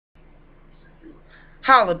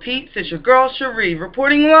Holla peeps, it's your girl Schree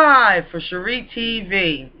reporting live for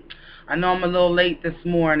SchreeTV. I know I'm a little late this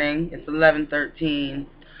morning. It's 11:13.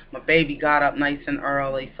 My baby got up nice and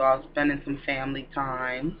early, so I was spending some family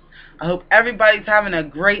time. I hope everybody's having a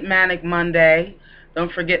great manic Monday.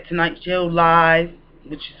 Don't forget tonight's show live.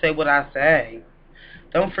 What you say what I say.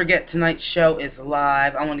 Don't forget tonight's show is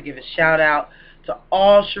live. I want to give a shout out to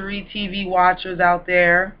all SchreeTV watchers out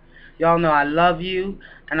there. Y'all know I love you,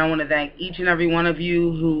 and I want to thank each and every one of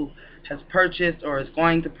you who has purchased or is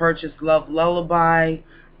going to purchase Love HOLLAAA.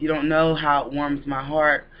 You don't know how it warms my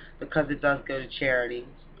heart because it does go to charity,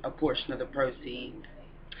 a portion of the proceeds.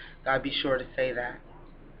 Gotta be sure to say that.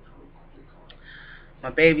 My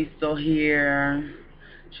baby's still here.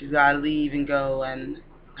 She's gotta leave and go and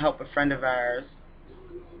help a friend of ours.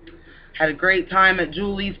 Had a great time at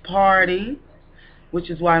Julie's party, which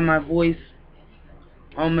is why my voice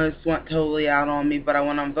almost went totally out on me, but I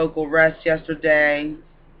went on vocal rest yesterday.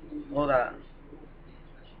 Hold up.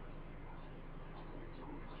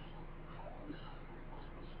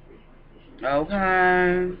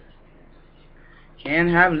 Okay. Can't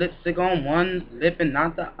have lipstick on one lip and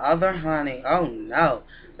not the other, honey. Oh no.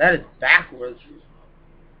 That is backwards.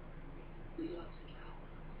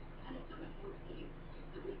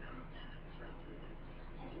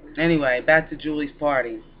 Anyway, back to Julie's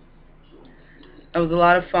party. It was a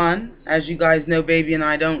lot of fun. As you guys know, baby and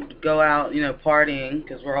I don't go out, partying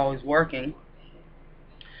because we're always working.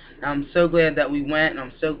 I'm so glad that we went, and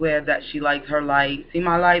I'm so glad that she liked her light. See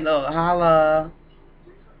my light? Oh, holla.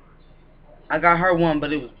 I got her one,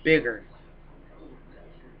 but it was bigger.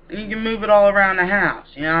 And you can move it all around the house.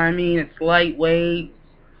 You know what I mean? It's lightweight,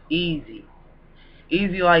 easy.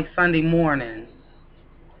 Easy like Sunday morning.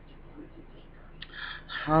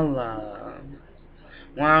 Holla.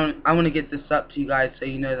 Well, I want to get this up to you guys so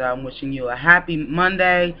you know that I'm wishing you a happy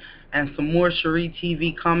Monday and some more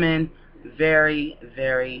SchreeTV coming very,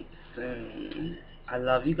 very soon. I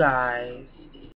love you guys.